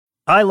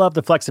I love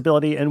the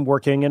flexibility in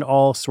working in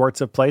all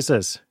sorts of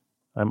places.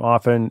 I'm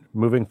often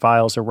moving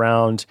files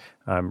around,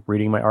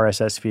 reading my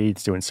RSS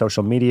feeds, doing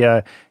social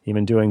media,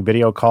 even doing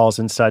video calls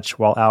and such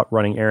while out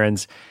running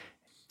errands.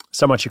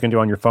 So much you can do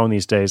on your phone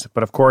these days.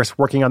 But of course,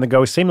 working on the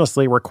go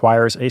seamlessly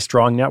requires a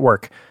strong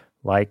network,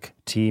 like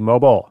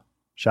T-Mobile.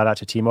 Shout out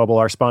to T-Mobile,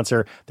 our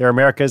sponsor. They're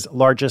America's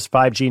largest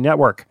 5G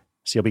network,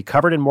 so you'll be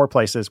covered in more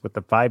places with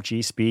the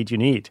 5G speed you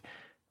need.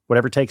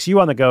 Whatever takes you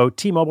on the go,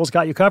 T-Mobile's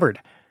got you covered.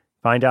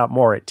 Find out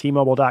more at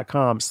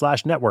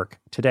T-Mobile.com/network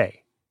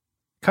today.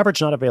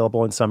 Coverage not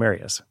available in some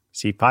areas.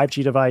 See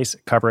 5G device,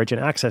 coverage, and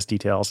access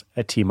details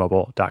at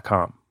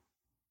T-Mobile.com.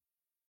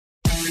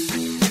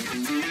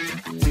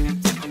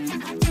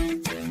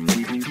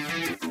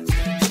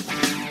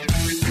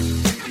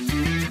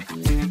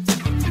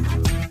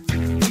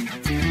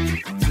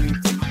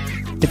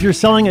 If you're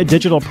selling a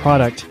digital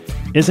product,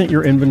 isn't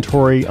your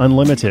inventory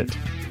unlimited?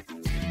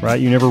 Right?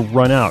 You never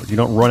run out. You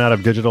don't run out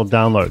of digital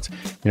downloads.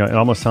 It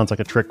almost sounds like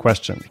a trick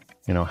question.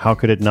 How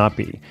could it not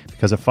be?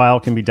 Because a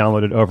file can be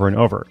downloaded over and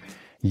over.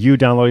 You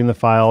downloading the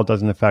file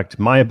doesn't affect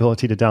my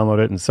ability to download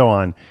it and so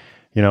on.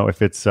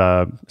 If it's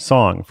a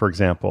song, for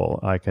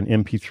example, like an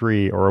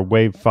MP3 or a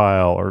WAV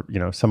file or,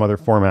 some other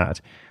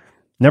format.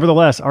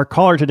 Nevertheless, our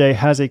caller today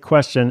has a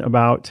question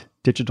about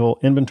digital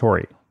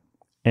inventory.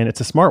 And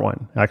it's a smart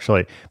one,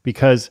 actually,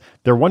 because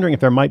they're wondering if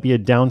there might be a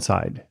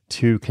downside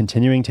to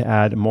continuing to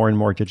add more and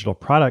more digital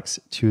products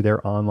to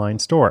their online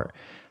store.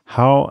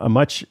 How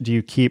much do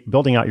you keep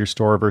building out your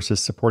store versus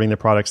supporting the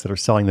products that are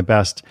selling the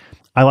best?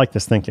 I like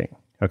this thinking.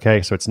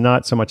 Okay, so it's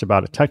not so much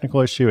about a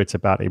technical issue, it's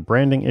about a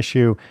branding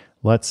issue.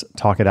 Let's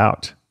talk it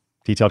out.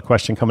 Detailed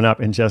question coming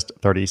up in just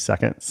 30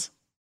 seconds.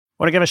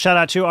 I want to give a shout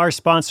out to our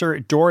sponsor,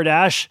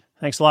 DoorDash.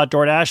 Thanks a lot,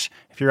 DoorDash.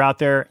 If you're out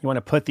there, you want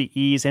to put the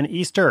E's in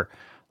Easter.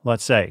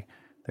 Let's say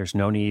there's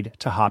no need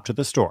to hop to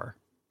the store.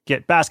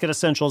 Get basket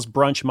essentials,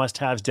 brunch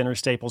must-haves, dinner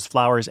staples,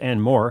 flowers,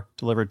 and more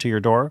delivered to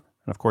your door.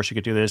 And of course, you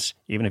could do this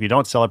even if you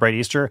don't celebrate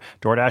Easter.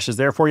 DoorDash is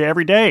there for you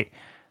every day.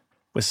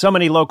 With so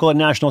many local and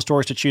national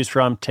stores to choose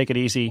from, take it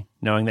easy,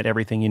 knowing that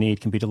everything you need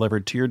can be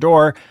delivered to your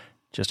door.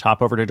 Just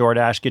hop over to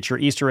DoorDash, get your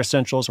Easter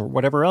essentials or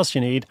whatever else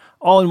you need,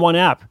 all in one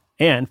app.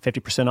 And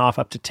 50% off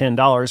up to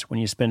 $10 when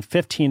you spend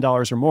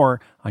 $15 or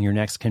more on your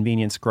next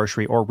convenience,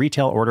 grocery, or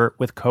retail order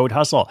with code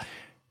HUSTLE.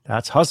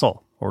 That's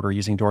HUSTLE. Order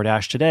using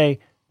DoorDash today.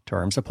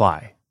 Terms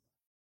apply.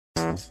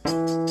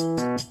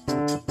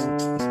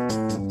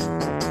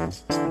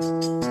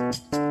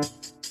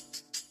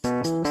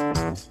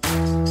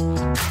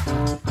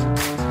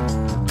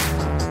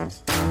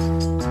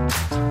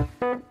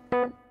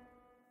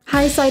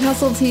 Hi, Side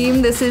Hustle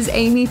team. This is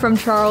Amy from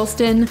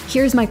Charleston.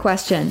 Here's my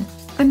question.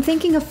 I'm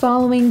thinking of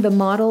following the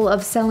model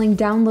of selling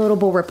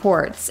downloadable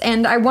reports,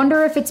 and I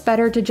wonder if it's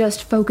better to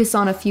just focus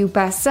on a few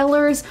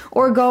bestsellers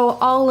or go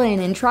all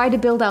in and try to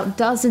build out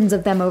dozens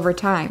of them over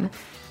time.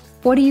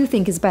 What do you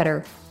think is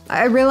better?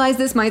 I realize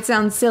this might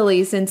sound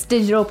silly since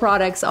digital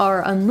products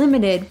are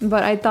unlimited,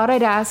 but I thought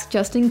I'd ask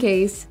just in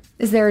case.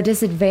 Is there a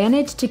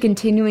disadvantage to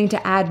continuing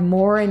to add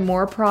more and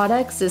more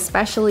products,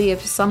 especially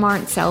if some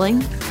aren't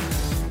selling?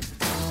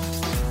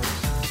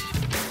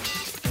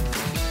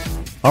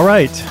 All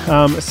right,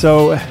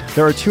 so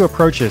there are two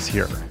approaches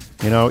here,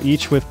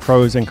 each with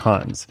pros and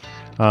cons.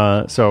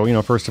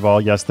 So, first of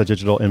all, yes, the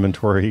digital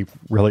inventory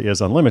really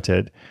is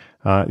unlimited.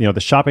 The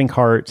shopping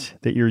cart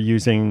that you're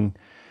using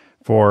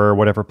for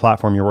whatever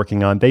platform you're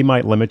working on, they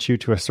might limit you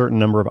to a certain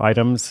number of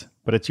items,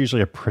 but it's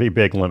usually a pretty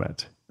big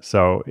limit.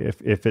 So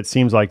if it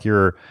seems like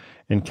you're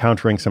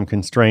encountering some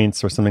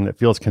constraints or something that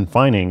feels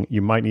confining,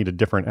 you might need a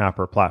different app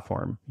or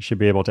platform. You should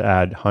be able to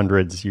add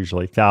hundreds,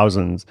 usually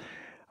thousands,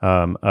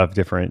 of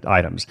different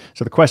items.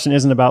 So the question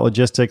isn't about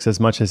logistics as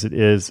much as it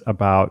is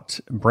about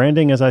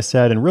branding, as I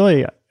said, and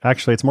really,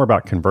 actually, it's more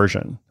about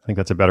conversion. I think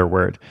that's a better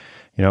word.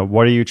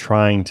 What are you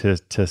trying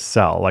to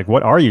sell? Like,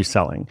 what are you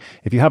selling?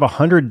 If you have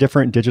 100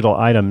 different digital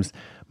items,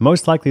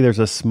 most likely there's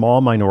a small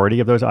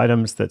minority of those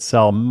items that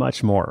sell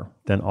much more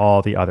than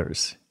all the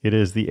others. It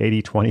is the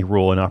 80-20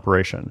 rule in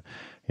operation,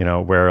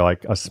 where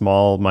like a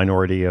small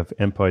minority of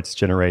inputs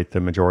generate the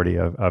majority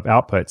of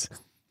outputs.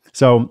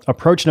 So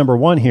approach number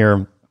one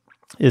here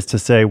is to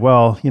say,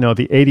 well,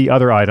 the 80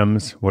 other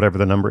items, whatever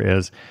the number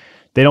is,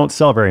 they don't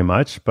sell very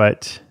much,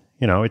 but,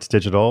 it's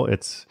digital.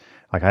 It's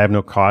like I have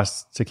no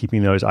costs to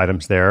keeping those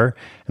items there.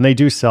 And they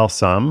do sell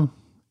some,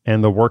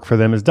 and the work for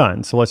them is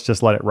done. So let's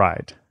just let it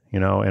ride,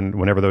 and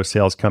whenever those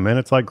sales come in,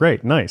 it's like,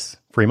 great, nice,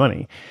 free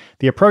money.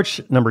 The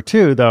approach number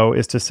two, though,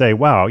 is to say,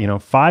 wow,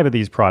 5 of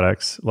these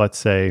products, let's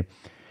say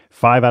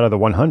 5 out of the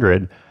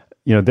 100,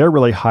 they're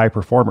really high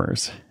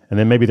performers. And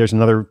then maybe there's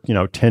another,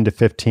 10 to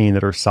 15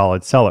 that are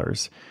solid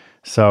sellers.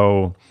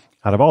 So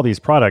out of all these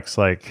products,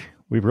 like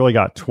we've really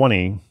got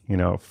 20,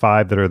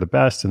 5 that are the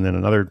best. And then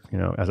another,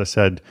 as I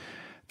said,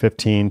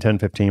 15, 10,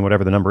 15,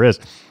 whatever the number is,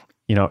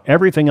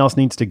 everything else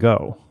needs to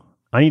go.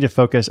 I need to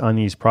focus on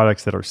these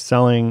products that are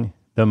selling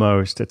the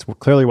most. It's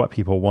clearly what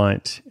people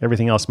want.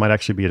 Everything else might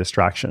actually be a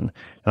distraction.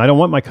 And I don't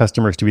want my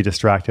customers to be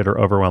distracted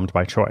or overwhelmed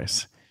by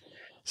choice.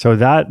 So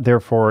that,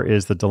 therefore,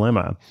 is the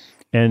dilemma.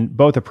 And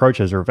both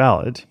approaches are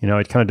valid.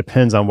 It kind of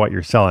depends on what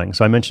you're selling.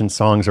 So I mentioned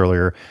songs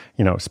earlier.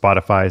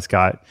 Spotify's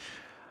got,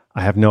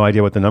 I have no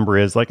idea what the number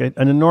is, like an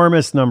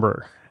enormous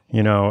number,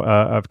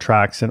 of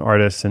tracks and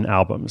artists and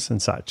albums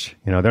and such.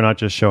 They're not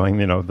just showing,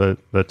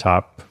 the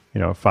top,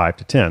 5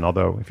 to 10,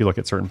 although if you look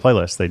at certain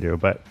playlists, they do,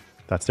 but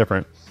that's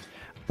different.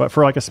 But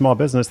for like a small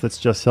business that's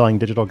just selling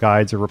digital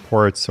guides or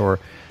reports or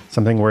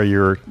something where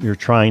you're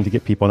trying to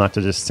get people not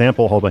to just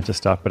sample a whole bunch of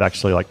stuff, but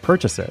actually like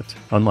purchase it,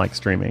 unlike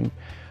streaming,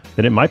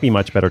 then it might be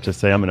much better to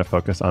say, I'm going to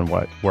focus on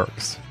what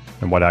works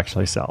and what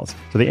actually sells.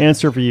 So the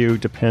answer for you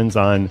depends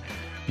on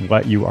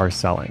what you are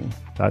selling.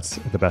 That's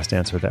the best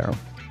answer there.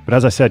 But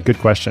as I said, good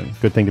question,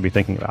 good thing to be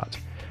thinking about.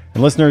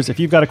 And listeners, if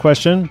you've got a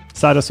question,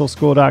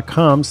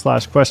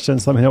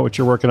 sidehustleschool.com/questions. Let me know what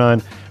you're working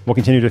on. We'll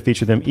continue to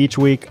feature them each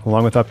week,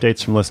 along with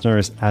updates from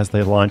listeners as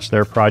they launch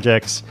their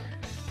projects.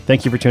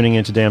 Thank you for tuning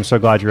in today. I'm so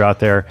glad you're out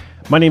there.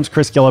 My name's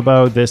Chris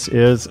Guillebeau. This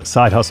is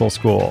Side Hustle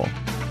School.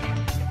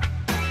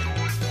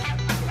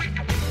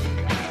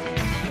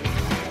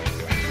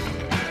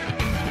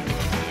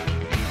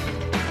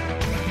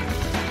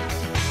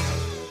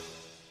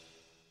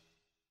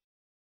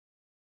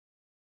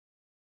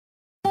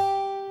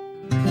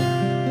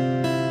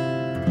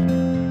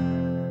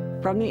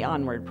 From the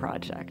Onward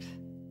Project.